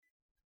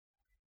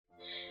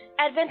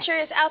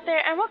adventurers out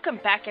there, and welcome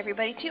back,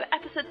 everybody, to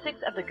episode 6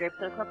 of the Grape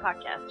Soda Club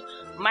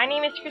podcast. My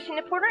name is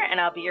Christina Porter,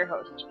 and I'll be your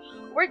host.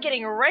 We're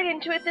getting right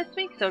into it this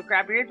week, so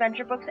grab your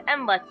adventure books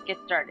and let's get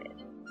started.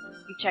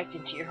 You checked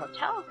into your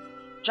hotel,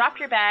 dropped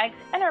your bags,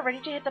 and are ready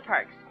to hit the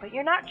parks, but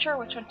you're not sure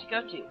which one to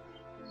go to.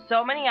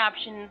 So many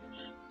options,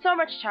 so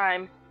much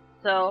time,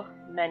 so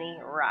many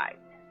rides.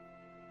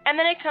 And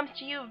then it comes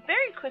to you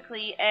very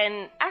quickly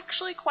and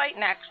actually quite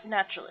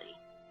naturally.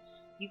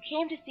 You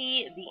came to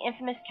see the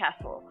infamous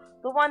castle,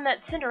 the one that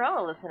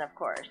Cinderella lives in, of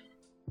course.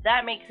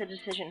 That makes the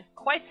decision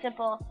quite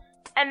simple,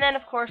 and then,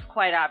 of course,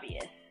 quite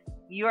obvious.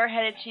 You are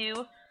headed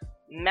to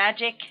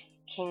Magic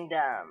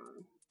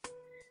Kingdom.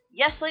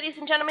 Yes, ladies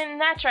and gentlemen,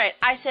 that's right,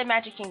 I said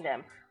Magic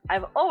Kingdom.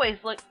 I've always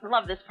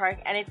loved this park,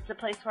 and it's the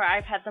place where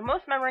I've had the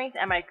most memories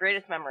and my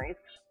greatest memories,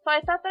 so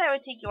I thought that I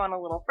would take you on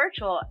a little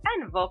virtual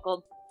and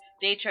vocal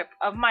day trip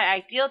of my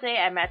ideal day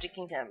at Magic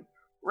Kingdom.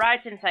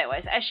 Rides and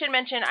Sightwise. I should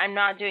mention I'm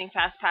not doing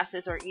fast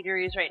passes or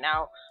eateries right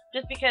now,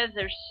 just because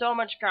there's so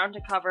much ground to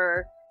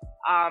cover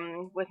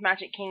with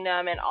Magic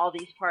Kingdom and all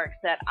these parks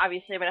that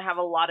obviously I'm going to have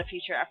a lot of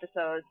future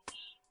episodes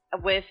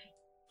with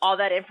all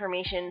that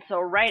information.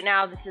 So right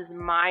now this is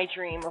my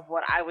dream of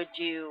what I would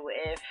do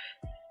if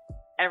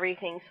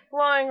everything's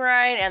flowing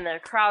right and the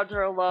crowds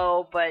are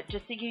low, but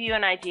just to give you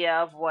an idea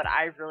of what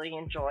I really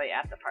enjoy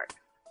at the park.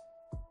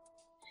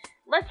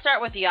 Let's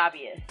start with the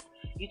obvious.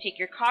 You take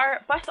your car,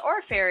 bus,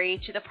 or ferry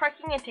to the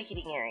parking and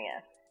ticketing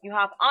area. You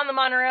hop on the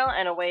monorail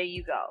and away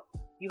you go.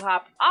 You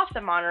hop off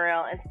the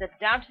monorail and step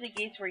down to the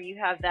gates where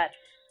you have that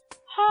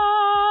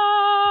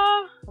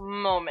ha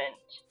moment.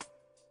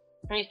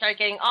 And you start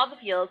getting all the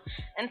feels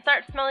and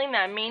start smelling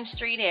that Main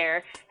Street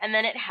air, and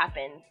then it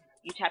happens.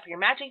 You tap your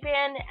magic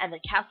band and the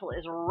castle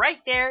is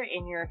right there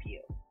in your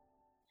view.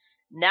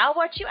 Now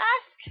what, you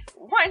ask?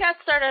 Why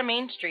not start on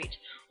Main Street?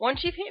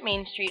 Once you've hit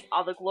Main Street,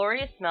 all the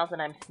glorious smells, and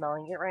I'm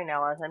smelling it right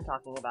now as I'm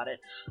talking about it,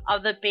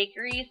 of the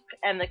bakeries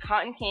and the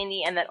cotton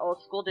candy and that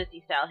old school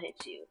Disney style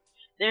hits you.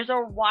 There's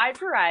a wide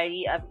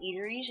variety of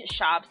eateries,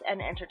 shops,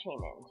 and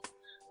entertainment.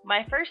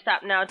 My first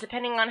stop now,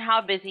 depending on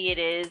how busy it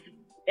is,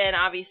 and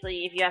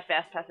obviously if you have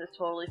fast passes,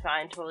 totally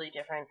fine, totally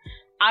different,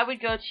 I would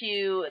go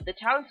to the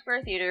Town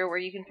Square Theater where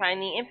you can find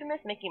the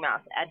infamous Mickey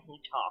Mouse, and he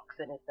talks,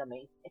 and it's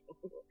amazing.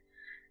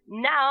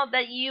 Now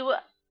that you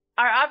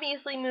are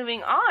obviously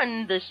moving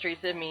on the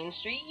streets of Main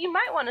Street, you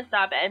might want to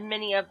stop at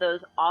many of those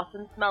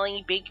awesome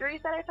smelling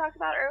bakeries that I talked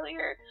about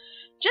earlier.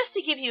 Just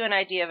to give you an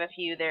idea of a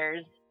few,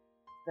 there's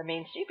the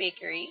Main Street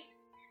Bakery,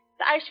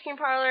 the Ice Cream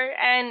Parlor,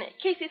 and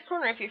Casey's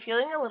Corner if you're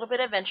feeling a little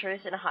bit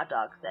adventurous in a hot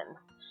dog sense.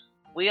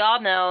 We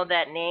all know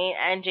that Nate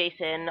and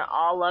Jason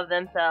all love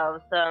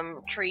themselves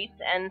some treats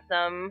and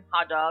some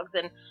hot dogs,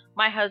 and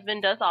my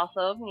husband does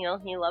also.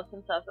 He loves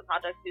himself some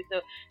hot dogs too,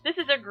 so this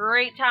is a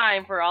great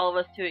time for all of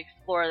us to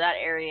explore that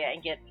area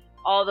and get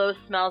all those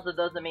smells of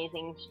those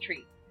amazing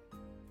treats.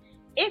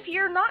 If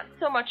you're not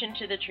so much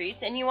into the treats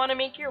and you want to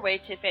make your way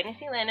to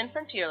Fantasyland and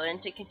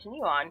Frontierland to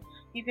continue on,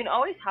 you can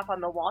always hop on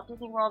the Walt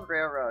Disney World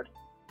Railroad.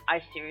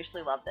 I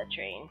seriously love that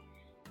train.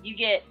 You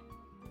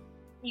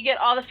get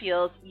all the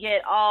feels, you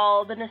get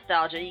all the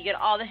nostalgia, you get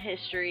all the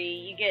history,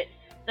 you get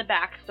the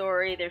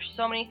backstory. There's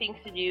so many things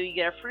to do. You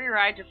get a free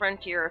ride to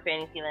Frontier or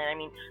Fantasyland. I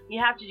mean,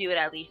 you have to do it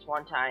at least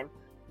one time.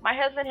 My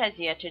husband has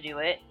yet to do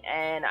it,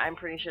 and I'm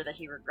pretty sure that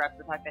he regrets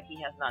the fact that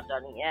he has not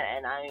done it yet,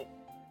 and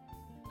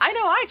I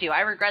know I do.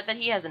 I regret that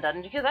he hasn't done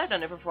it because I've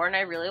done it before, and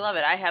I really love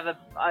it. I have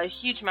a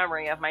huge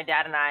memory of my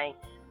dad and I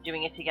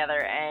doing it together,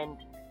 and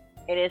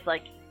it is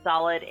like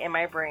solid in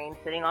my brain,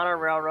 sitting on a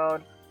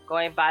railroad,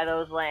 going by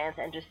those lands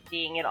and just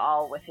seeing it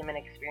all with him and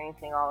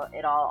experiencing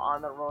it all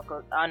on the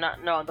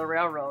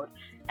railroad.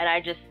 And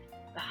I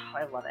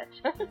love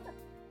it.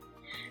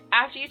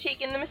 After you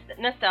take in the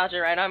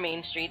nostalgia ride on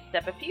Main Street,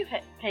 step a few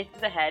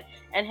paces ahead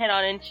and head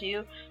on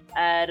into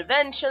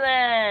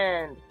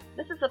Adventureland.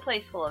 This is a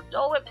place full of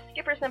Dole Whips,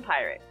 skippers, and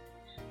pirates.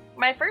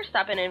 My first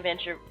stop in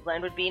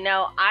Adventureland would be,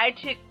 now I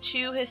took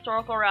two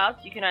historical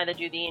routes. You can either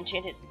do the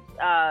Enchanted,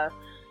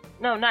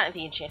 no, not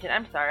the Enchanted,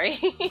 I'm sorry.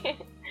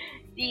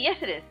 Yes,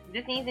 it is.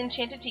 Disney's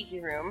Enchanted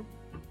Tiki Room.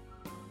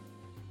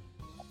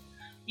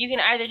 You can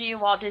either do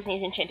Walt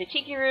Disney's Enchanted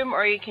Tiki Room,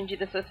 or you can do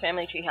the Swiss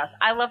Family Treehouse.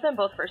 I love them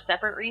both for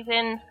separate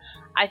reasons.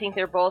 I think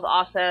they're both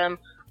awesome.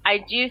 I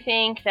do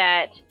think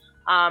that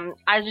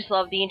I just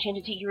love the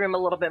Enchanted Tiki Room a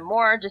little bit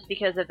more, just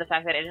because of the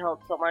fact that it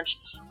holds so much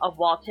of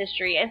Walt's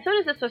history, and so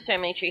does the Swiss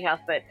Family Treehouse.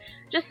 But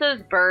just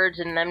those birds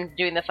and them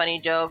doing the funny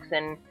jokes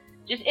and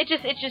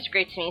it's just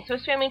great to me.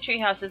 Swiss Family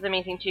Treehouse is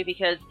amazing too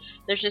because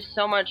there's just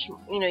so much,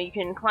 you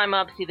can climb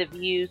up, see the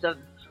views of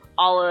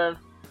all of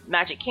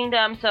Magic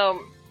Kingdom. So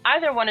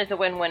either one is a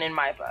win-win in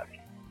my book.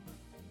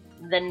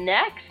 The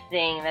next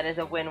thing that is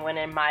a win-win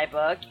in my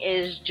book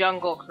is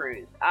Jungle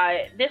Cruise.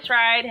 This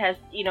ride has,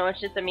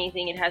 it's just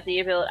amazing. It has the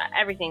ability,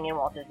 everything in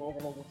Walt Disney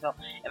is amazing. So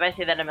if I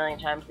say that a million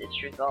times, it's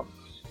truthful.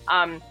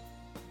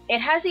 It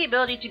has the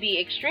ability to be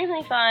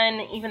extremely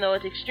fun, even though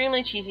it's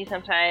extremely cheesy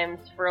sometimes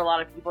for a lot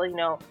of people,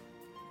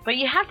 But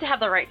you have to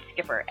have the right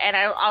skipper. And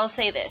I'll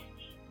say this.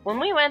 when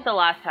we went the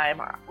last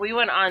time, we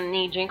went on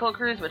the Jingle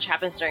Cruise, which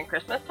happens during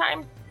Christmas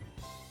time.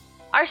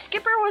 Our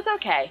skipper was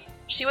okay.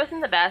 She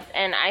wasn't the best,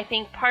 and I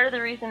think part of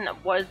the reason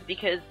was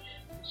because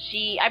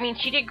she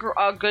did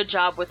a good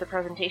job with the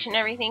presentation and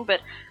everything, but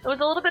it was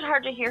a little bit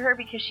hard to hear her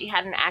because she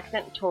had an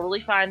accent.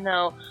 Totally fine,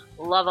 though.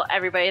 Love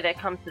everybody that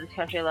comes to this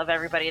country. Love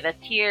everybody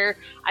that's here.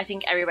 I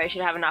think everybody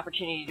should have an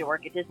opportunity to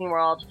work at Disney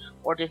World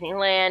or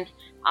Disneyland.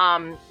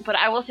 But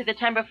I will say the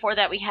time before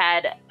that we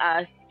had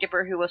a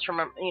skipper who was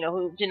from,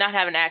 who did not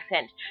have an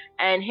accent,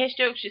 and his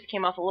jokes just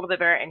came off a little bit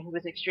better, and he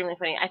was extremely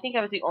funny. I think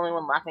I was the only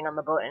one laughing on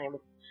the boat, and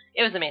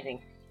it was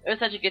amazing. It was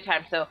such a good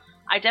time. So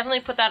I definitely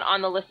put that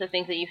on the list of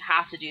things that you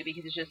have to do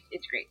because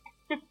it's great.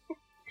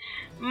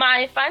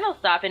 My final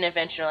stop in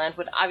Adventureland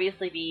would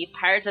obviously be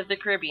Pirates of the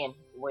Caribbean.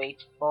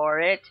 Wait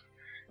for it.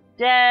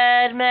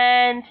 Dead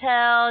men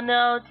tell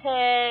no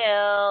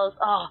tales.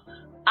 Oh,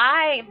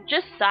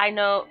 side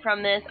note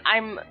from this,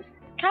 I'm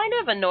kind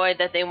of annoyed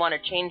that they want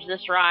to change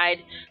this ride.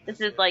 This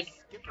is like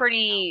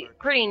pretty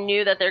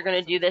new that they're going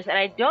to do this, and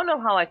I don't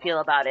know how I feel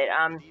about it.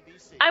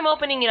 I'm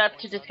opening it up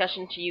to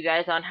discussion to you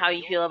guys on how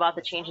you feel about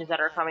the changes that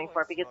are coming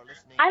for it, because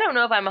I don't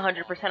know if I'm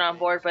 100% on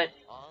board, but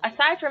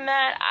aside from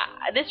that,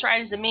 this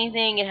ride is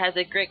amazing. It has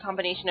a great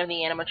combination of the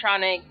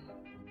animatronics.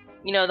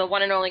 The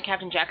one and only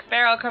Captain Jack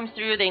Sparrow comes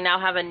through. They now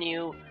have a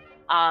new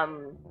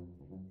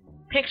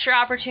picture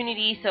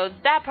opportunity, so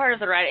that part of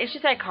the ride, it's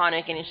just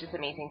iconic and it's just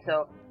amazing.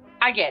 So,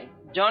 again,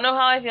 don't know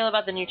how I feel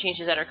about the new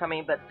changes that are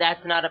coming, but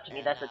that's not up to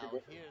me. That's up to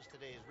Disney.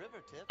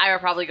 I will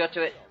probably go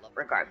to it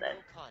regardless.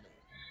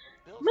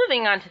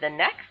 Moving on to the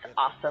next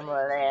awesome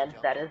land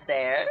that is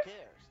there.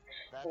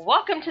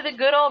 Welcome to the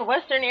good old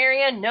western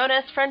area known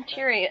as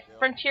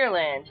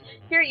Frontierland.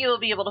 Here you will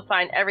be able to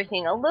find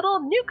everything a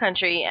little new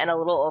country and a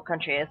little old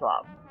country as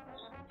well.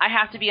 I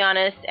have to be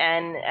honest,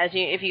 and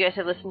if you guys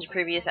have listened to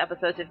previous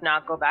episodes, if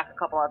not, go back a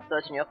couple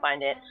episodes and you'll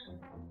find it.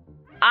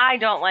 I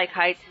don't like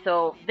heights,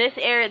 so this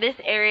area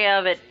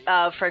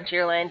of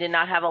Frontierland did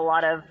not have a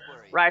lot of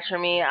rides for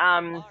me.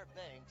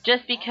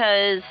 Just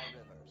because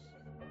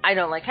I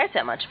don't like heights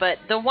that much. But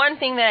the one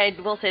thing that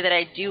I will say that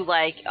I do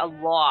like a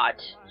lot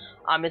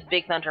is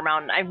Big Thunder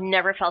Mountain. I've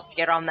never felt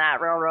scared on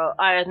that railroad.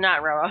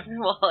 Not railroad.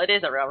 Well, it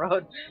is a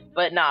railroad,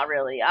 but not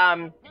really.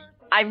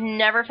 I've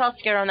never felt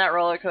scared on that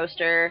roller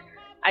coaster.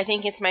 I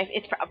think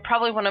it's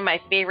probably one of my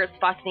favorite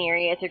spots in the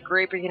area. It's a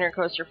great beginner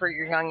coaster for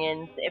your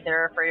youngins if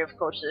they're afraid of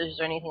coasters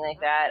or anything like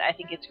that. I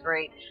think it's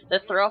great.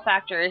 The thrill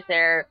factor is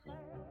there.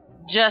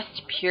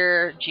 Just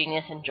pure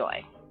genius and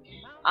joy.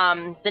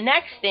 The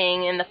next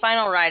thing and the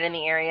final ride in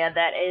the area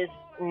that is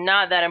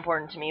not that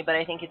important to me, but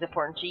I think it's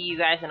important to you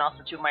guys and also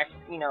to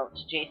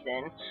to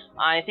Jason.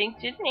 I think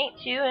to Nate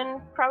too,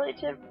 and probably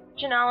to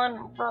Janelle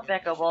and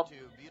Rebecca. Well,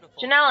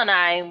 Janelle and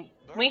I,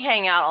 we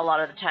hang out a lot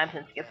of the times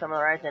and skip some of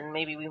the rides, and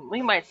maybe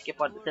we might skip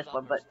this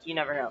one, but you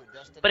never know.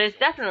 But it's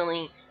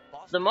definitely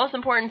the most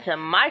important to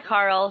my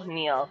Carl,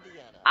 Neil.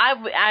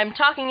 I'm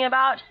talking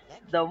about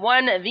the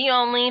one, the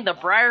only, the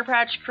Briar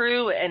Patch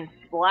Crew and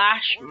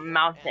Splash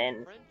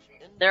Mountain.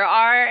 There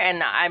are,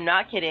 and I'm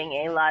not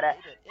kidding, a lot of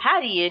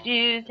how do you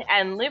do's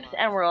and loops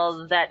and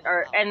whirls that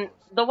are, and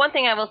the one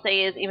thing I will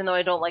say is, even though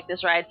I don't like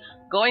this ride,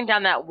 going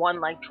down that one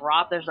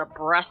drop, there's a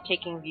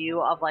breathtaking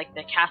view of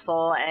the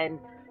castle and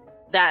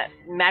that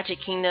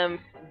Magic Kingdom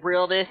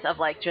realness of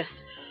just,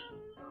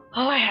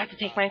 oh, I have to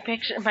take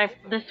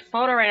this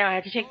photo right now. I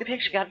have to take the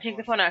picture. Got to take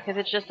the photo because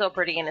it's just so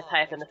pretty and it's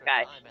high up in the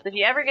sky. So if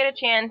you ever get a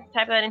chance,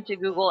 type that into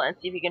Google and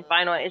see if you can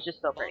find one. It's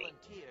just so pretty.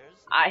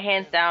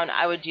 Hands down,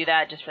 I would do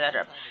that just for that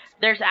trip.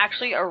 There's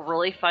actually a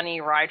really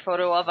funny ride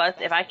photo of us.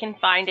 If I can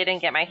find it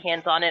and get my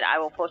hands on it, I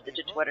will post it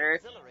to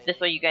Twitter. This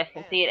way you guys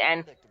can see it.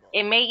 And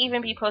it may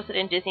even be posted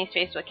in Disney's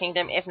Facebook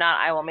Kingdom. If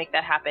not, I will make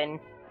that happen,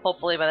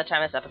 hopefully by the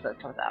time this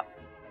episode comes out.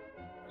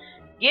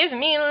 Give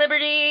me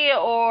liberty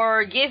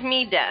or give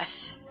me death.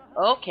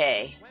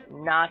 Okay,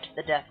 not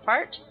the death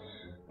part.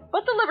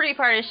 But the liberty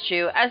part is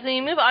true as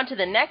we move on to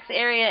the next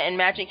area in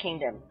Magic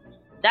Kingdom.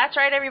 That's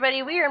right,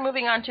 everybody, we are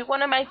moving on to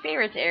one of my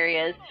favorite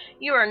areas.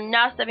 You are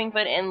not stepping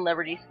foot in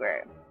Liberty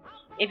Square.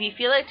 If you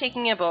feel like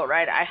taking a boat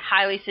ride, I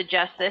highly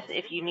suggest this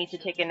if you need to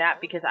take a nap,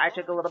 because I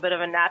took a little bit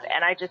of a nap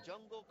and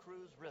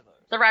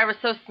the ride was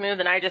so smooth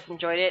and I just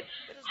enjoyed it.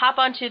 Hop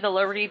onto the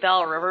Liberty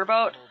Belle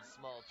Riverboat.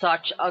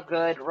 Such a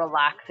good,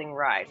 relaxing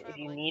ride. If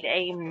you need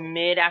a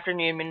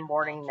mid-afternoon,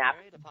 mid-morning nap,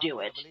 do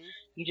it.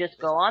 You just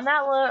go on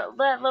that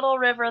little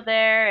river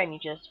there and you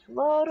just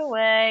float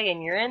away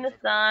and you're in the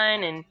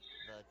sun and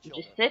you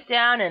just sit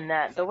down, and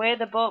the way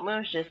the boat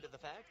moves just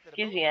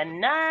gives you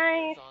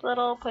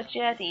a puts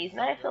you at ease,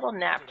 nice little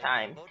nap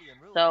time.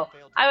 So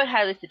I would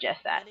highly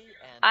suggest that.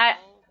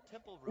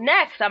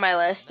 Next on my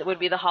list would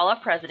be the Hall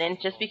of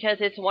Presidents, just because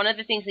it's one of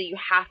the things that you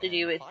have to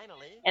do. It's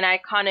an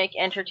iconic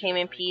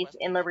entertainment piece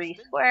in Liberty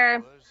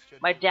Square.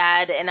 My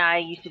dad and I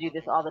used to do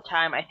this all the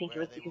time. I think it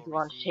was because we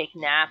wanted to take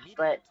naps,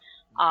 but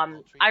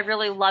I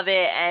really love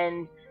it,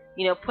 and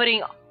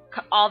putting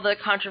all the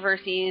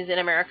controversies in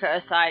America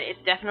aside, it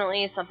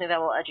definitely is something that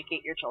will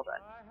educate your children.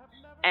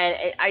 And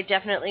I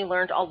definitely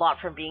learned a lot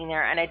from being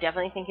there, and I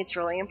definitely think it's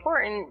really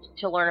important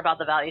to learn about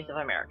the values of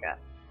America.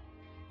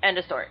 End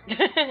of story.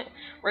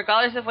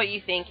 Regardless of what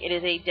you think, it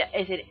is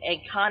an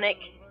iconic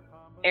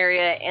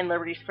area in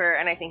Liberty Square,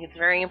 and I think it's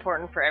very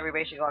important for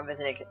everybody to go and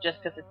visit it just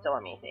because it's so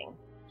amazing.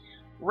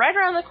 Right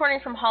around the corner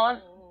from Hall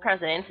of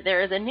Presidents,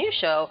 there is a new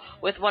show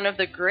with one of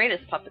the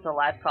greatest puppets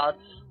alive called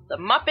The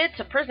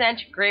Muppets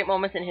Present Great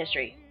Moments in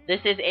History.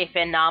 This is a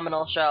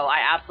phenomenal show.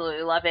 I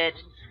absolutely love it.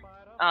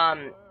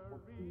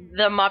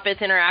 The Muppets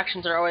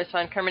interactions are always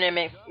fun. Kermit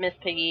and Miss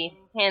Piggy,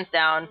 hands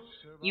down.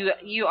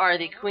 You are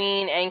the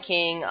queen and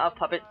king of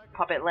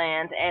Puppet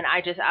Land, and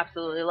I just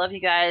absolutely love you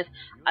guys.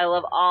 I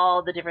love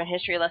all the different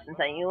history lessons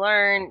that you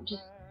learn.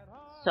 Just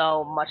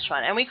so much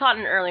fun. And we caught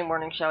an early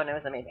morning show, and it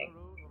was amazing.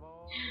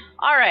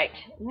 Alright,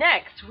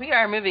 next we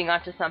are moving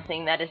on to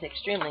something that is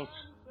extremely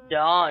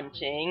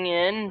daunting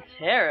and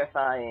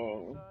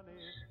terrifying.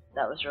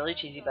 That was really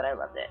cheesy, but I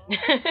loved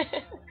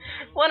it.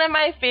 One of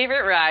my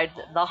favorite rides,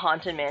 the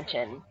Haunted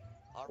Mansion.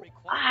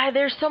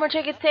 There's so much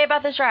I could say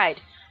about this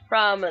ride.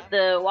 From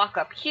the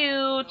walk-up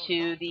queue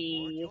to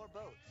the,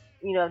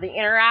 the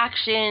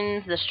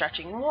interactions, the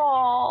stretching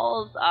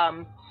walls,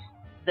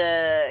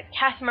 the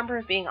cast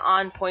members being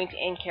on point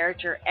in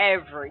character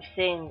every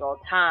single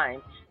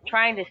time,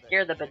 trying to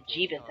scare the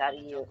bejeebus out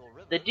of you.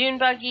 The dune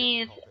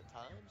buggies,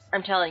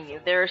 I'm telling you,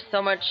 there's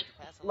so much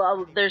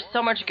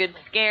good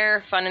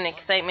scare, fun, and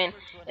excitement.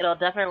 It'll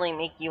definitely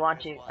make you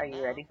want to. Are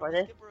you ready for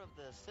this?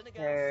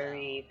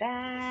 Hurry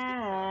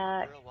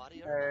back,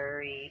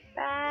 hurry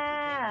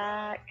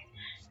back,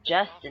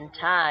 just in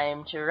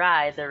time to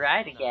ride the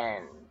ride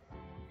again.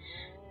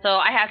 So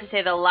I have to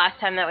say, the last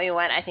time that we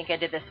went, I think I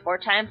did this 4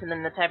 times, and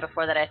then the time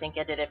before that, I think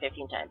I did it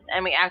 15 times.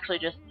 And we actually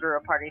just threw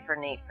a party for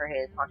Nate for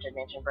his Haunted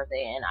Mansion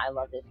birthday, and I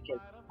love this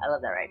because I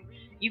love that ride.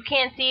 You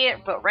can't see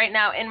it, but right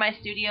now in my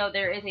studio,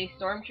 there is a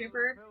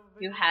stormtrooper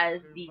who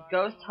has the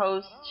Ghost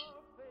Host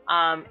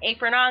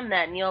apron on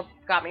that Neil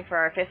got me for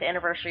our 5th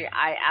anniversary.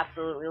 I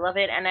absolutely love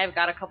it, and I've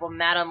got a couple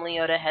Madame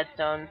Leota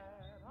headstones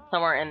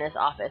somewhere in this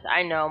office.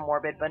 I know,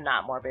 morbid, but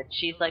not morbid.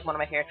 She's like one of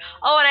my favorite.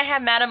 Oh, and I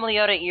have Madame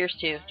Leota ears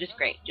too. Just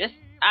great.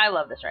 I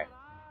love this ride.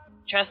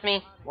 Trust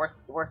me,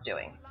 worth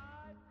doing.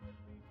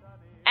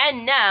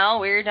 And now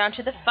we're down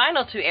to the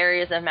final 2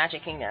 areas of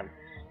Magic Kingdom,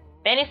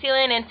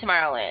 Fantasyland and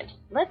Tomorrowland.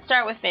 Let's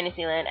start with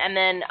Fantasyland, and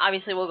then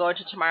obviously we'll go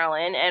into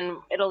Tomorrowland, and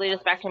it'll lead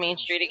us back to Main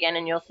Street again,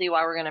 and you'll see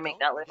why we're going to make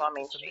that loop on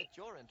Main Street.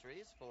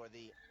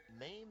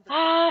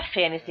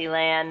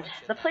 Fantasyland,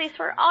 the place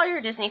where all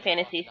your Disney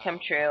fantasies come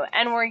true,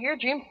 and where your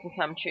dreams can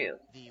come true.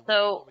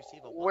 So,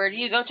 where do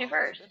you go to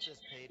first?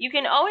 You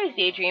can always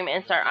daydream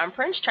and start on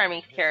Prince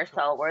Charming's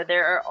Carousel, where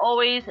there are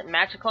always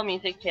magical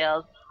music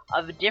tales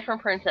of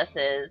different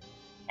princesses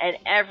and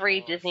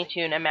every Disney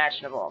tune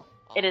imaginable.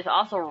 It is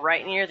also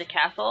right near the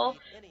castle,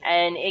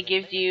 and it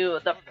gives you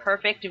the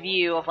perfect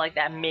view of like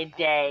that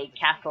midday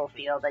castle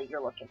feel that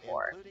you're looking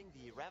for.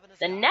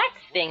 The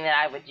next thing that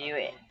I would do,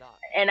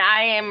 and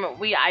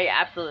I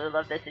absolutely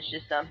love this. It's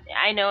just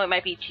I know it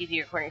might be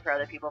cheesy or corny for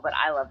other people, but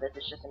I love this.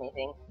 It's just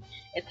amazing.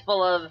 It's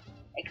full of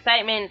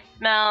excitement,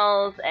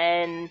 smells,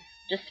 and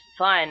just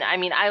fun. I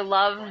mean, I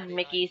love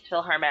Mickey's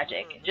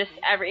PhilharMagic.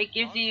 It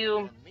gives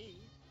you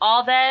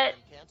all that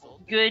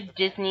good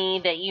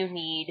Disney that you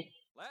need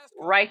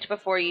right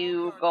before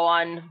you go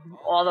on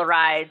all the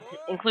rides,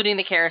 including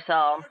the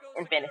carousel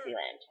in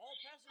Fantasyland.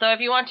 So if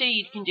you want to,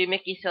 you can do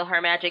Mickey's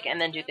PhilharMagic and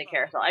then do the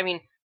carousel. I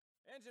mean,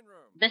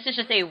 this is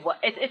just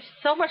it's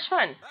so much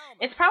fun.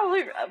 It's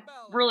probably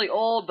really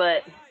old,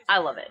 but I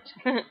love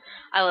it.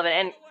 I love it.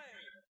 And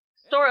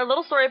a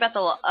little story about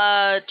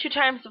the 2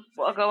 times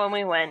ago when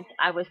we went,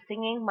 I was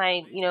singing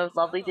my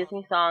lovely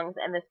Disney songs,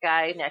 and this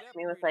guy next to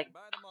me was like,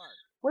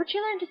 "Where'd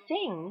you learn to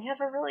sing? You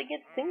have a really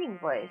good singing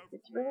voice.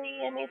 It's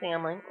really amazing."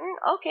 I'm like,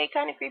 okay,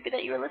 kind of creepy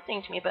that you were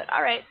listening to me, but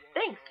all right,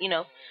 thanks.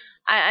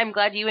 I'm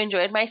glad you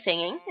enjoyed my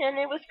singing, and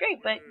it was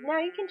great, but now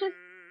you can just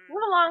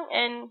move along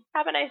and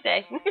have a nice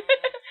day.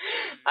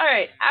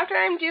 Alright, after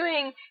I'm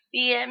doing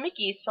the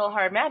Mickey's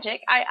PhilharMagic,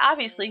 I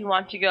obviously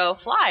want to go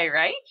fly,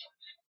 right?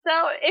 So,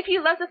 if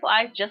you love to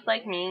fly just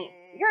like me,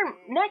 your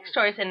next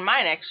choice and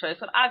my next choice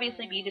would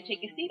obviously be to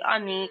take a seat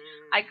on the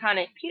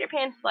iconic Peter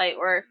Pan flight,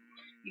 where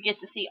you get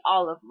to see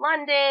all of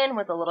London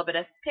with a little bit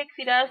of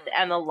pixie dust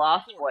and the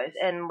Lost Boys,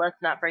 and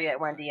let's not forget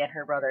Wendy and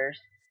her brothers.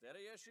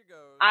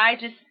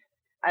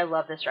 I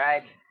love this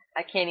ride.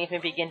 I can't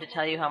even begin to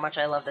tell you how much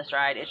I love this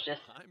ride. It's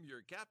just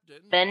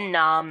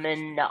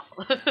phenomenal.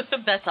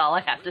 That's all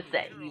I have to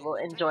say. You will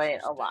enjoy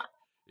it a lot.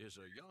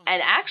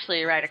 And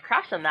actually, right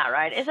across from that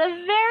ride is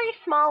a very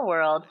small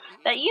world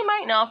that you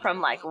might know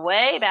from like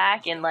way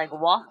back in like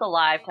Walt's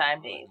Alive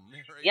time days.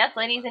 Yes,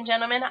 ladies and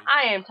gentlemen,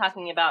 I am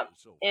talking about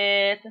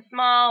It's a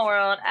Small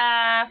World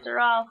After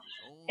All.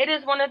 It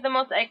is one of the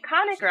most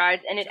iconic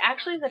rides, and it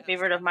actually is a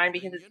favorite of mine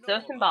because it's so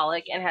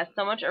symbolic and has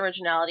so much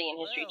originality and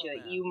history to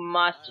it. You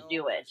must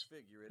do it.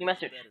 You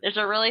must do it. There's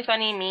a really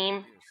funny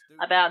meme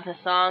about the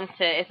song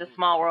to It's a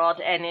Small World,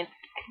 and it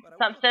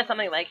says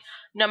something like,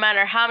 no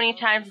matter how many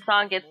times the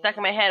song gets stuck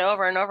in my head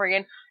over and over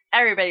again,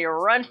 Everybody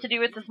runs to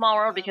do It's a Small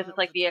World because it's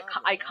like the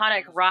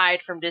iconic ride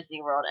from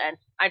Disney World, and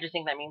I just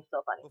think that meme's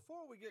so funny.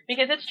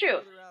 Because it's true.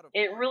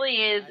 It really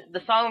is,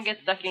 the song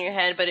gets stuck in your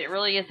head, but it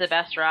really is the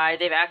best ride.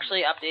 They've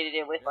actually updated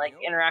it with like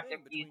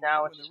interactive views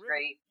now, which is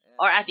great.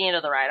 Or at the end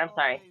of the ride, I'm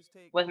sorry.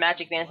 With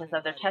Magic Bands and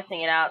stuff, they're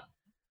testing it out.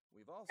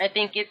 I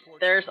think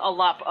there's a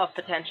lot of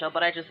potential,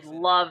 but I just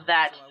love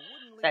that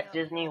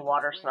Disney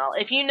water smell.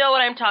 If you know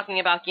what I'm talking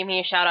about, give me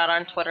a shout out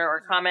on Twitter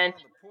or comment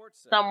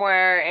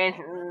somewhere in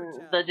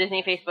the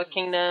Disney Facebook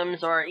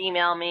Kingdoms, or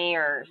email me,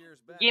 or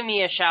give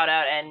me a shout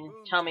out and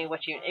tell me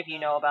if you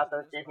know about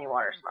those Disney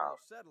water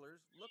smells.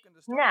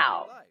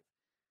 Now,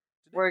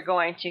 we're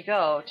going to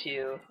go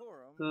to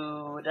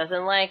Who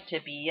Doesn't Like to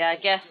Be a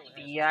Guest,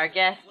 Be Our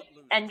Guest,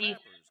 and be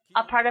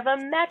a part of a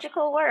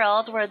magical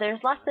world where there's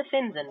lots of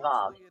fins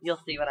involved. You'll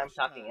see what I'm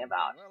talking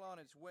about.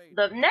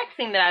 The next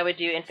thing that I would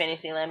do in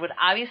Fantasyland would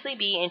obviously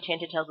be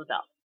Enchanted Tales of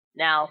Belle.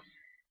 Now,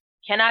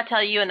 cannot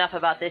tell you enough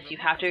about this. You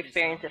have to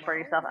experience it for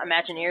yourself.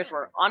 Imagineers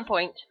were on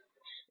point.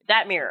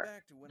 That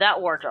mirror,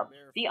 that wardrobe,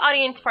 the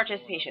audience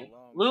participation,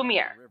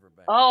 Lumiere,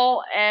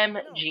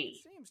 OMG.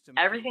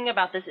 Everything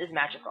about this is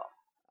magical.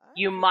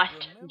 You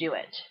must do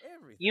it.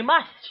 You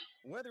must.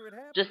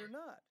 Just,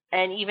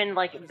 and even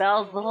like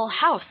Belle's little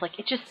house, like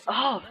it just,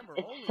 oh,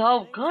 it's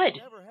so good.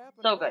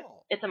 So good.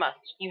 It's a must.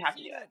 You have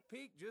to do it.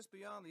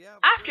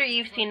 After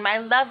you've seen my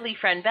lovely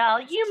friend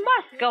Belle, you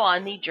must go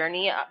on the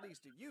journey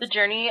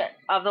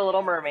of the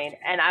Little Mermaid.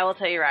 And I will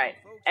tell you right,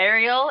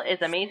 Ariel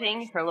is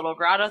amazing. Her little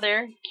grotto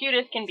there, cute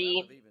as can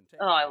be.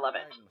 Oh, I love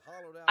it.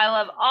 I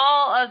love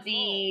all of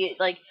the,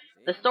 like,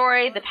 the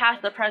story, the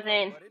past, the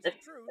present,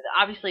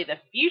 obviously the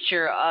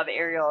future of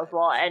Ariel as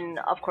well, and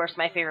of course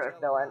my favorite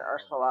villain,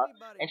 Ursula,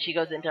 and she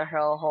goes into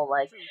her whole,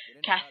 like,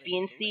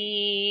 Caspian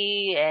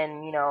Sea,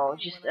 and, you know,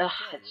 just,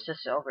 it's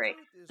just so great.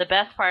 The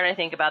best part, I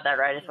think, about that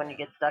ride is when you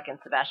get stuck and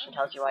Sebastian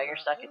tells you why you're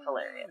stuck. It's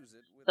hilarious.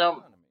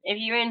 So, if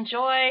you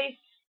enjoy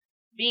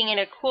being in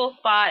a cool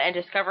spot and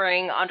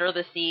discovering under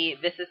the sea,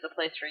 this is the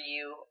place for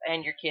you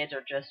and your kids,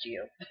 or just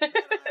you.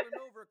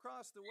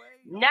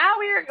 Now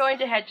we are going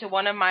to head to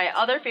one of my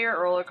other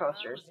favorite roller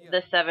coasters,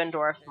 the Seven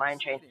Dwarfs Mine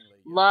Train.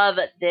 Love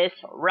this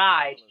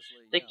ride.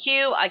 The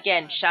queue,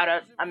 again, shout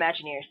out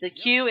Imagineers. The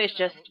queue is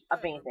just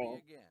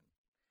amazing.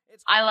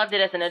 I loved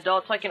it as an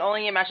adult, so I can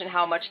only imagine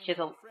how much kids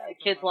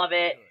love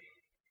it.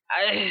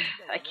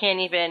 I can't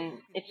even,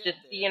 it's just,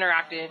 the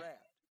interactive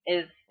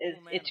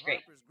it's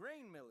great.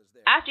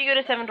 After you go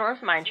to Seven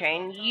Dwarfs Mine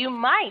Train, you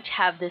might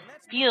have this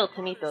feel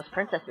to meet those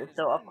princesses.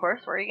 So, of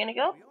course, where are you going to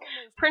go?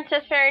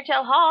 Princess Fairy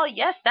Tale Hall.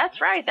 Yes,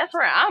 that's right. That's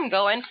where I'm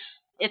going.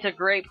 It's a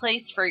great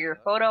place for your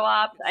photo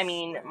ops. I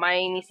mean, my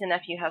niece and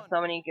nephew have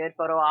so many good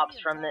photo ops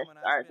from this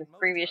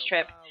previous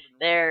trip.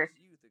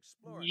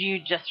 You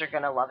just are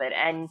going to love it.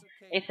 And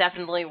it's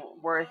definitely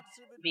worth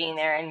being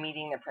there and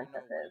meeting the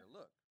princesses.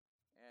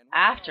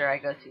 After I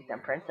go see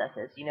some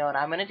princesses, you know what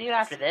I'm going to do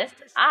after this?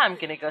 I'm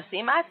going to go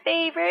see my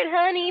favorite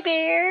honey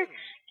bear.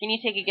 Can you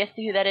take a guess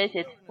to who that is?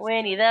 It's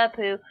Winnie the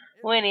Pooh.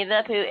 Winnie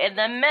the Pooh and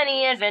the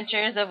many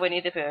adventures of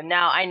Winnie the Pooh.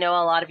 Now, I know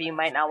a lot of you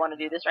might not want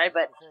to do this, right?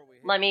 But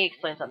let me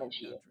explain something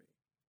to you.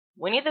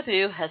 Winnie the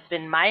Pooh has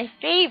been my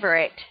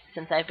favorite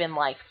since I've been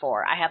like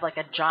 4. I have like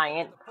a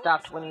giant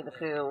stuffed Winnie the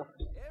Pooh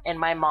in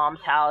my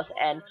mom's house,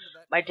 and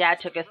my dad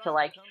took us to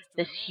like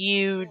this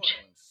huge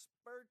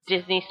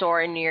Disney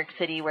store in New York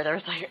City where there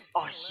was like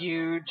a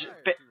huge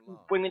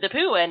Winnie the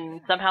Pooh,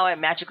 and somehow it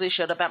magically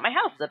showed up at my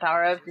house. The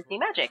power of Disney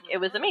magic. It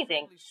was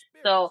amazing.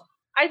 So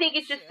I think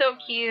it's just so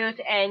cute,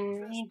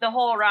 and the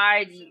whole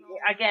ride,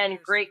 again,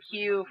 great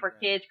queue for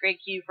kids, great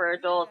queue for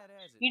adults.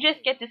 You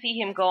just get to see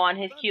him go on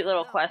his cute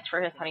little quest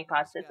for his honey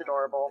pots. It's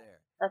adorable.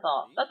 That's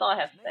all I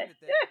have to say.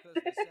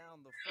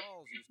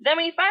 Then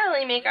we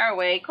finally make our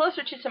way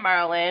closer to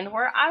Tomorrowland,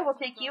 where I will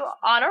take you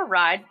on a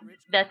ride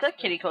that's a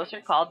kiddie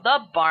coaster called the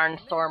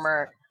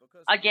Barnstormer.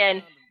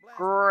 Again,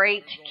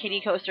 great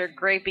kiddie coaster,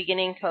 great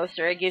beginning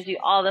coaster. It gives you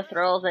all the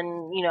thrills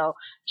and, you know,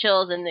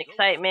 chills and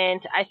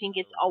excitement. I think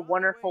it's a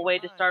wonderful way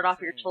to start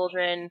off your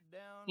children,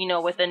 you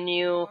know,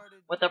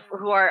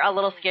 who are a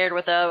little scared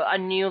with a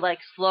new, like,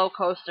 slow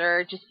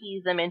coaster. Just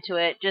ease them into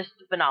it. Just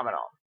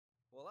phenomenal.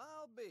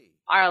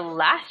 Our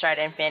last ride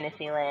in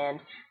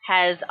Fantasyland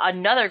has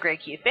another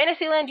great queue.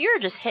 Fantasyland, you're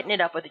just hitting it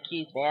up with the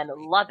queues, man.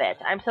 Love it.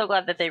 I'm so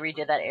glad that they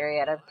redid that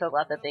area, and I'm so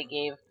glad that they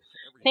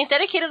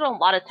dedicated a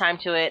lot of time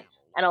to it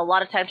and a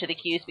lot of time to the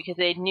queues, because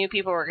they knew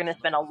people were going to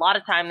spend a lot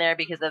of time there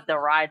because of the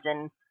rides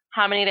and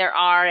how many there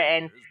are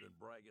and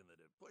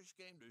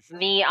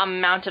the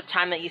amount of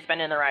time that you spend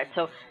in the ride.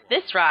 So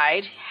this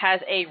ride has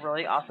a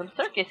really awesome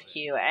circus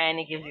queue, and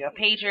it gives you a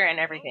pager and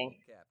everything.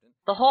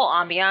 The whole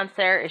ambiance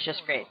there is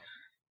just great.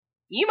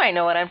 You might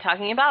know what I'm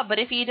talking about, but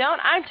if you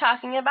don't, I'm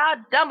talking about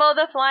Dumbo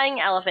the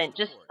Flying Elephant.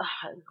 Just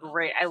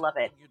great. I love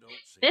it.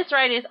 This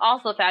ride is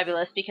also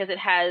fabulous because it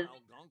has,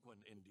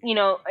 you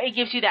know, it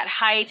gives you that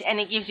height, and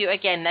it gives you,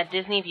 again, that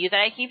Disney view that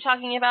I keep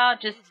talking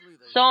about. Just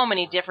so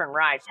many different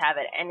rides have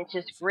it, and it's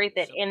just great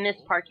that in this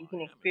park you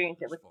can experience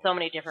it with so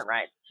many different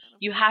rides.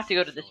 You have to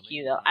go to this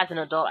queue, though. As an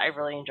adult, I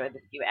really enjoyed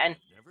this queue, and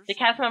the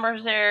cast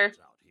members there,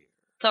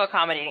 So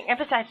accommodating. And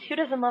besides, who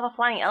doesn't love a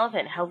flying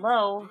elephant?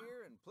 Hello?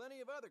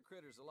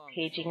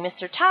 Paging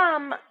Mr.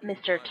 Tom.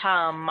 Mr.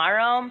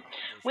 Tomorrow.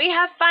 We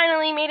have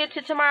finally made it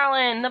to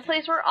Tomorrowland, the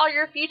place where all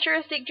your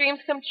futuristic dreams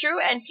come true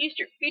and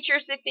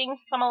futuristic things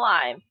come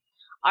alive.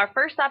 Our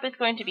first stop is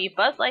going to be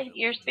Buzz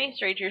Lightyear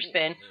Space Ranger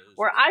Spin,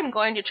 where I'm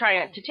going to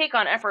try to take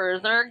on Emperor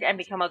Zurg and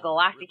become a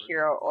galactic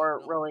hero,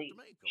 or really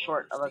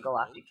short of a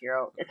galactic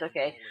hero. It's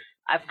okay.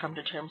 I've come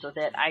to terms with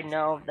it. I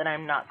know that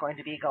I'm not going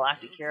to be a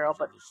galactic hero,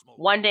 but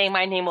one day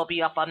my name will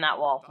be up on that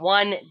wall.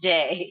 One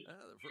day.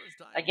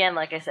 Again,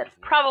 like I said,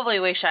 probably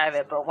way shy of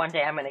it, but one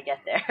day I'm going to get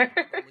there.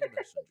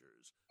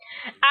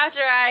 After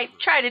I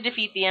try to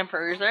defeat the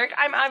Emperor Zurg,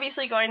 I'm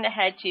obviously going to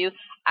head to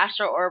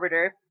Astro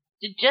Orbiter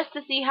just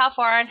to see how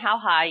far and how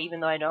high, even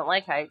though I don't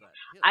like heights,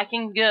 I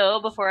can go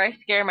before I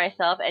scare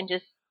myself and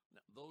just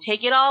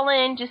take it all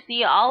in, just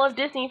see all of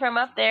Disney from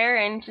up there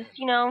and just,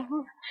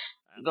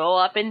 go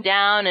up and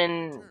down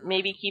and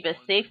maybe keep a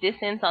safe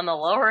distance on the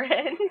lower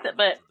end.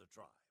 But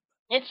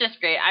it's just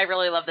great. I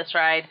really love this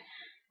ride.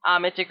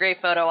 It's a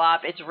great photo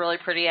op. It's really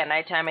pretty at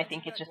nighttime. I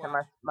think it's just a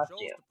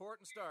must-do.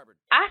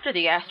 After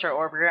the Astro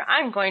Orbiter,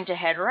 I'm going to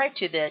head right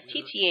to the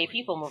TTA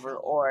People Mover,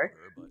 or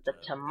the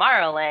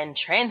Tomorrowland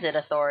Transit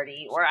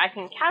Authority, where I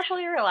can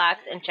casually relax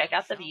and check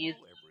out the views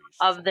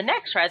of the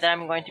next ride that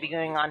I'm going to be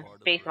going on,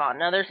 Space Mountain.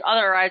 Now, there's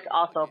other rides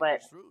also,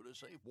 but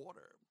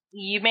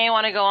you may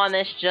want to go on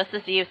this just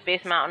to see if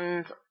Space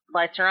Mountain's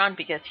lights are on,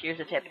 because here's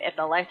a tip. If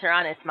the lights are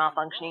on, it's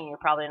malfunctioning, you're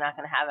probably not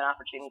going to have an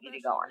opportunity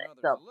to go on it.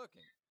 So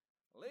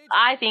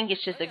I think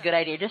it's just a good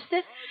idea just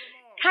to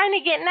kind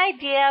of get an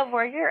idea of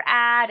where you're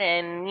at,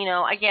 and,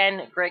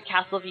 again, great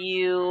castle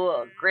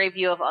view, great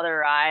view of other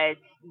rides.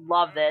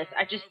 Love this.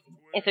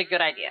 It's a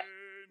good idea.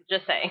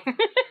 Just saying.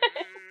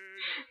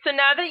 So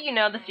now that you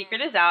know the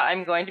secret is out,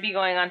 I'm going to be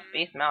going on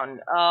Space Mountain.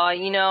 I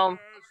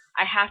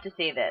have to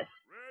say this.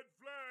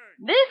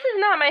 This is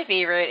not my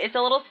favorite. It's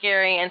a little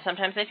scary, and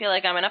sometimes I feel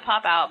like I'm going to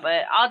pop out,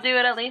 but I'll do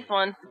it at least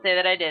once to say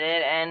that I did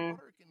it, and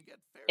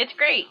it's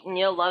great.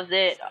 Neil loves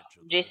it.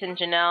 Jason,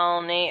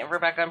 Janelle, Nate,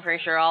 Rebecca, I'm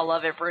pretty sure all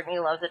love it. Brittany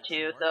loves it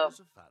too, so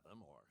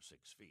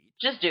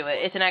just do it.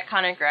 It's an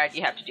iconic ride.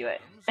 You have to do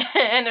it.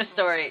 End of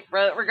story.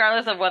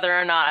 Regardless of whether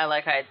or not I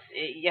like heights,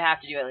 you have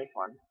to do at least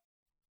one.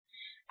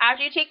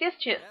 After you take this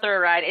through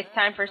ride, it's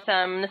time for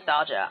some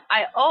nostalgia.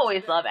 I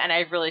always love, and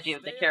I really do,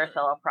 the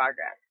Carousel of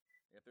Progress.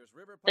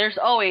 There's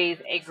always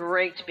a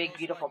great, big,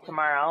 beautiful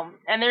tomorrow,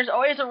 and there's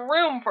always a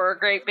room for a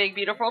great, big,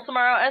 beautiful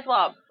tomorrow as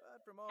well.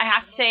 I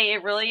have to say,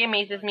 it really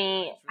amazes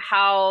me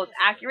how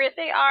accurate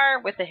they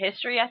are with the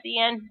history at the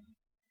end.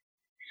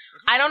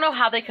 I don't know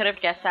how they could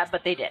have guessed that,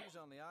 but they did.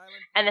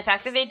 And the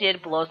fact that they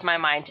did blows my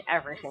mind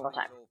every single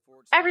time.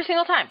 Every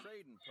single time.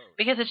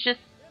 Because it's just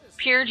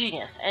pure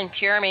genius and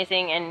pure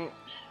amazing, and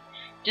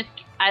just,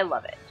 I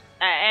love it.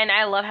 And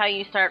I love how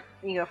you start,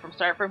 from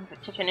start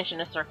to finish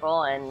in a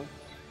circle, and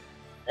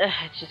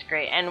it's just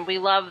great. And we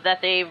love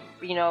that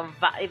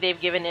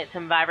they've given it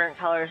some vibrant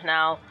colors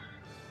now.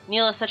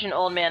 Neil is such an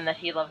old man that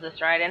he loves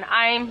this ride, and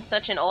I'm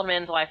such an old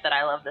man's wife that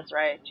I love this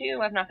ride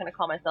too. I'm not going to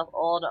call myself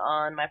old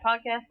on my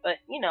podcast, but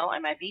I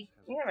might be.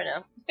 You never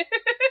know.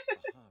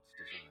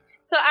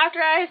 So after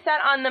I sat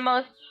on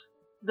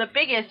the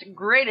biggest,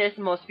 greatest,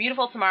 most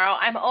beautiful tomorrow,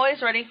 I'm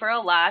always ready for a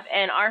laugh,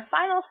 and our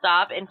final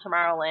stop in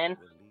Tomorrowland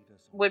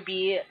would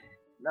be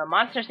the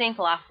Monsters Inc.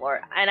 Laugh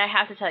Floor. And I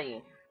have to tell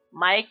you,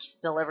 Mike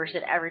delivers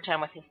it every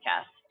time with his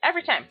cast.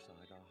 Every time.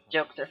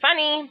 Jokes are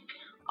funny,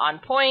 on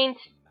point,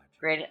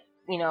 great,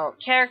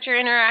 character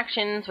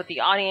interactions with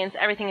the audience.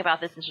 Everything about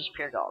this is just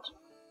pure gold.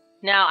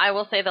 Now, I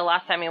will say the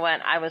last time we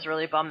went, I was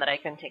really bummed that I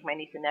couldn't take my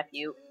niece and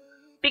nephew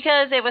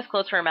because it was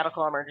closed for a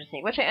medical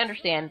emergency, which I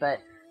understand, but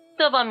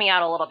still bummed me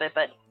out a little bit.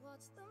 But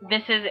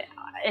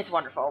it's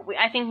wonderful.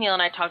 I think Neil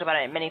and I talked about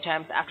it many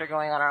times after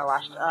going on our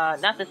last,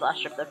 not this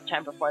last trip, the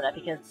time before that,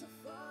 because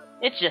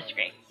it's just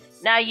great.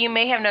 Now, you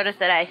may have noticed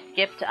that I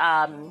skipped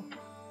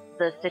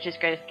the Stitch's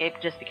Great Escape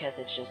just because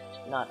it's just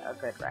not a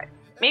good ride.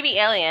 Maybe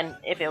Alien,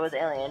 if it was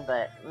Alien,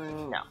 but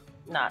no,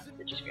 not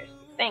Stitch's Great Escape.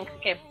 Thanks,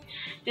 okay.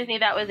 Disney,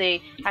 that was a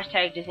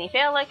hashtag Disney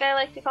fail, like I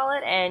like to call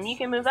it, and you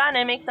can move on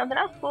and make something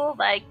else cool,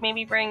 like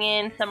maybe bring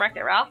in some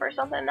Wreck-It Ralph or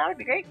something. That would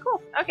be great.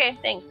 Cool. Okay,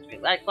 thanks.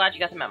 Glad you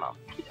got the memo.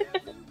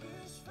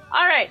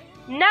 Alright,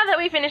 now that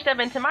we finished up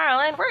in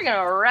Tomorrowland, we're going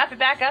to wrap it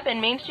back up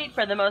in Main Street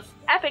for the most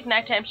epic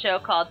nighttime show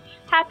called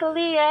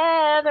Happily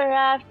Ever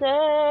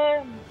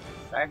After.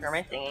 Sorry for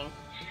my singing.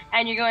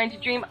 And you're going to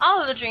dream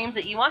all of the dreams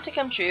that you want to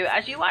come true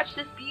as you watch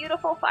this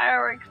beautiful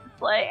fireworks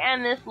display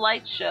and this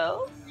light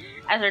show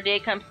as our day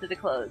comes to the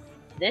close.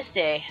 This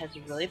day has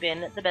really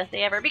been the best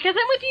day ever because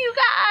I'm with you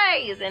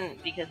guys!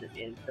 And because it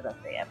is the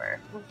best day ever.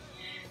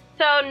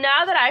 So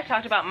now that I've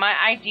talked about my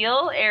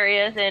ideal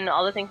areas and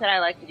all the things that I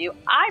like to do,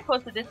 I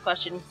posted this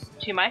question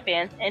to my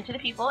fans and to the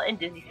people in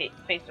Disney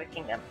Facebook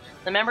Kingdom,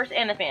 the members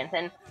and the fans,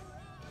 and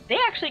they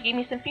actually gave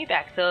me some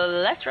feedback, so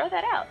let's roll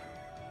that out.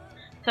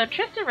 So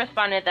Trista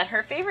responded that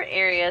her favorite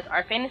areas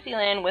are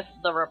Fantasyland with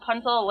the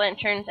Rapunzel,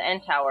 Lanterns,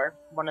 and Tower,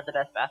 one of the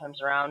best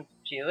bathrooms around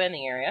too in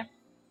the area.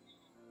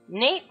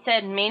 Nate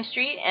said Main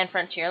Street and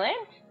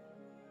Frontierland.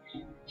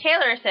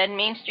 Taylor said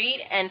Main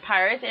Street and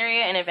Pirates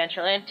area in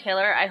Adventureland.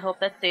 Taylor, I hope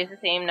that stays the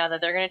same now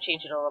that they're going to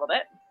change it a little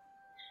bit.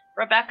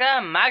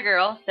 Rebecca, my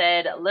girl,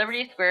 said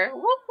Liberty Square.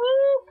 Whoop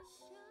whoop.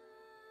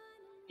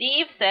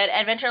 Steve said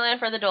Adventureland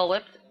for the Dole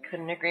Whips.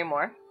 Couldn't agree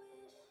more.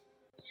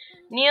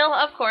 Neil,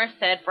 of course,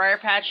 said Briar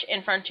Patch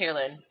in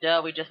Frontierland. Duh,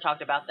 we just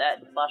talked about that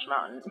in Splash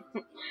Mountain.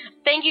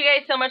 Thank you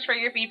guys so much for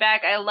your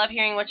feedback. I love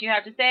hearing what you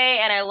have to say,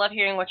 and I love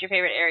hearing what your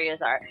favorite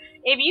areas are.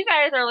 If you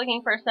guys are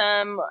looking for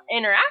some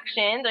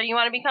interactions, or you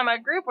want to become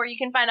a group where you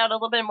can find out a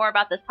little bit more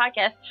about this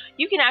podcast,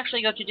 you can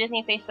actually go to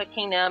Disney Facebook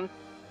Kingdom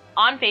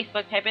on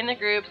Facebook, type in the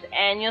groups,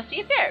 and you'll see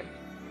it there.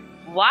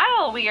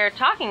 While we are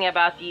talking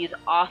about these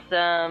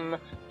awesome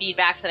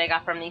feedbacks that I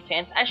got from these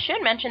fans, I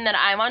should mention that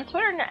I'm on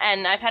Twitter,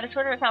 and I've had a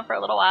Twitter account for a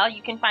little while.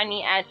 You can find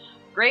me at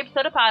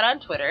GrapeSodaPod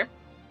on Twitter.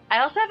 I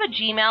also have a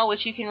Gmail,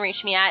 which you can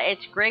reach me at.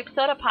 It's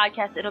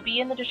GrapeSodaPodcast. It'll be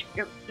in the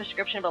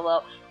description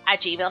below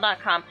at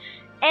gmail.com.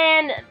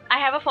 And I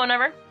have a phone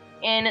number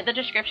in the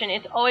description.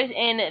 It's always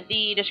in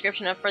the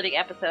description for the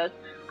episodes.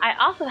 I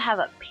also have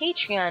a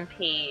Patreon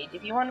page.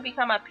 If you want to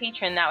become a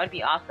patron, that would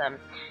be awesome.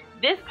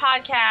 This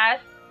podcast,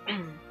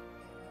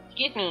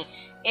 excuse me,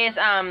 is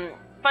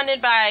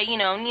funded by,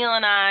 Neil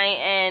and I,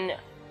 and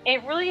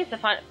it really is a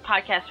fun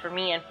podcast for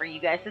me and for you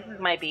guys. This is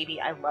my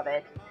baby. I love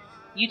it.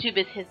 YouTube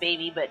is his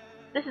baby, but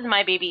this is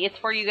my baby. It's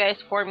for you guys,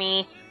 for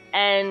me,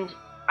 and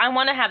I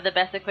want to have the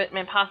best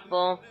equipment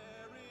possible.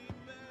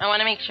 I want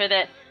to make sure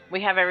that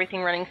we have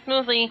everything running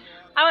smoothly.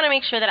 I want to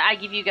make sure that I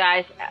give you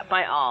guys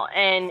my all,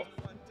 and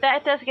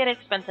that does get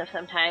expensive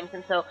sometimes,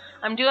 and so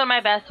I'm doing my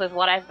best with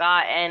what I've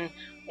got, and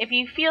if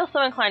you feel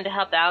so inclined to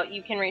help out,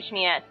 you can reach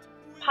me at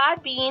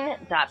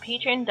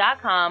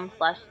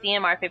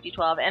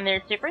podbean.patreon.com/CMR5012, and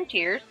there's different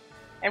tiers,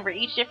 and for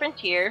each different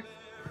tier,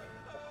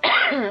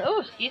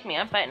 oh, excuse me,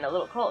 I'm fighting a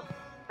little cold.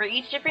 For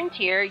each different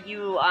tier,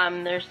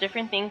 there's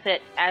different things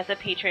that, as a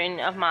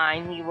patron of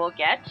mine, you will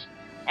get,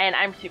 and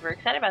I'm super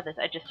excited about this.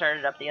 I just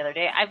started up the other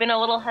day. I've been a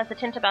little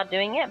hesitant about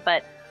doing it,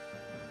 but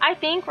I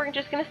think we're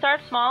just going to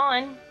start small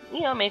and,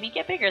 maybe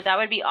get bigger. That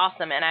would be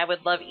awesome, and I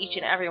would love each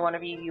and every one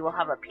of you. You will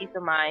have a piece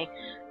of my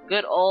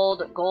good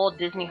old gold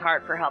Disney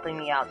heart for helping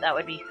me out. That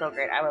would be so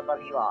great. I would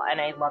love you all,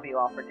 and I love you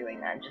all for doing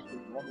that and just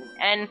listening with me,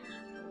 and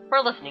for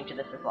listening to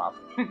this as well.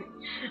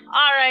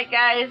 Alright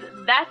guys,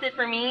 that's it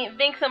for me.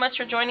 Thanks so much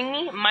for joining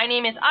me. My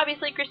name is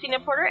obviously Christina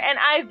Porter, and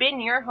I've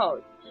been your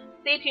host.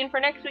 Stay tuned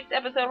for next week's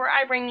episode where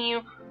I bring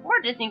you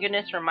more Disney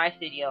goodness from my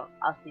studio.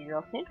 I'll see you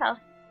real soon, pals.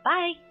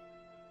 Bye!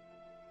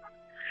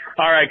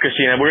 Alright,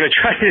 Christina, we're going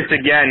to try this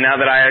again now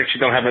that I actually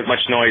don't have as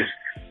much noise.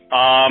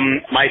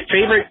 My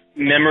favorite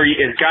memory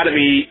has got to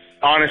be,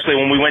 honestly,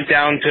 when we went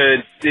down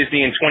to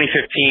Disney in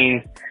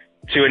 2015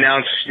 to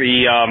announce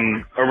the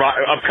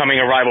upcoming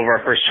arrival of our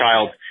first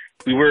child.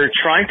 We were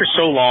trying for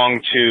so long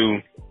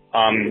to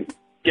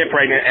get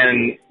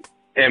pregnant,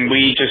 and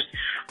we just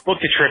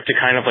booked a trip to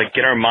kind of like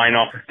get our mind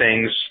off of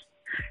things.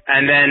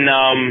 And then,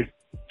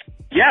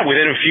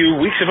 within a few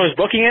weeks of us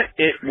booking it,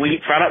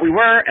 we found out we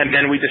were, and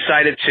then we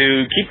decided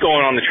to keep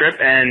going on the trip,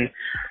 and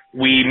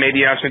we made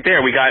the announcement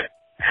there. We got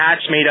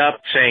hats made up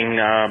saying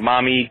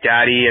Mommy,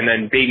 Daddy, and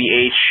then Baby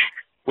H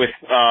with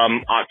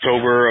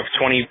October of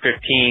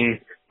 2015,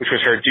 which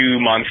was her due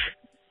month.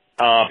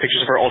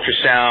 Pictures of her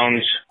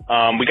ultrasound.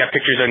 We got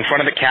pictures in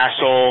front of the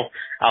castle,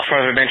 out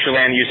front of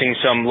Adventureland using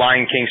some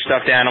Lion King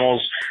stuffed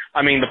animals.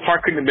 I mean, the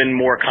park couldn't have been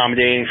more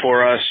accommodating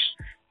for us.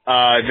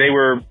 They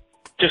were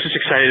just as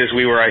excited as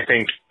we were, I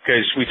think,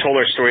 because we told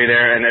our story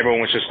there and everyone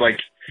was just like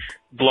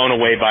blown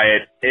away by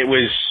it. It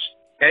was,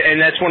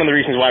 and that's one of the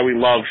reasons why we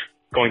love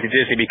going to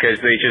Disney, because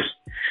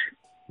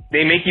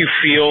they make you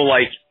feel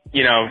like,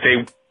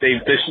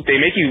 they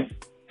make you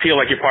feel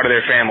like you're part of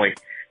their family.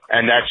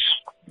 And that's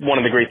one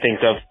of the great things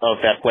of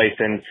that place.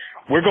 And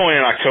we're going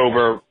in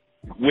October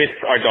with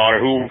our daughter,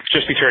 who will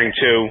just be turning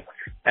 2,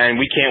 and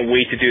we can't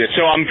wait to do this.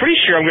 So I'm pretty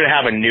sure I'm going to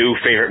have a new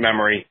favorite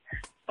memory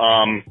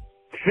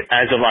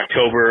as of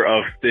October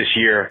of this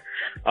year.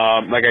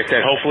 Like I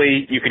said,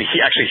 hopefully you can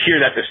actually hear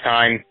that this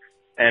time,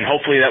 and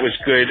hopefully that was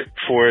good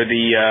for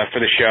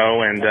the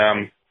show.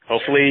 And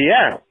hopefully,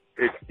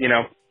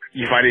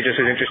 you find it just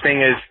as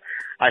interesting as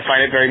I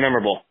find it very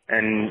memorable.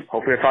 And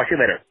hopefully I'll talk to you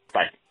later.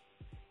 Bye.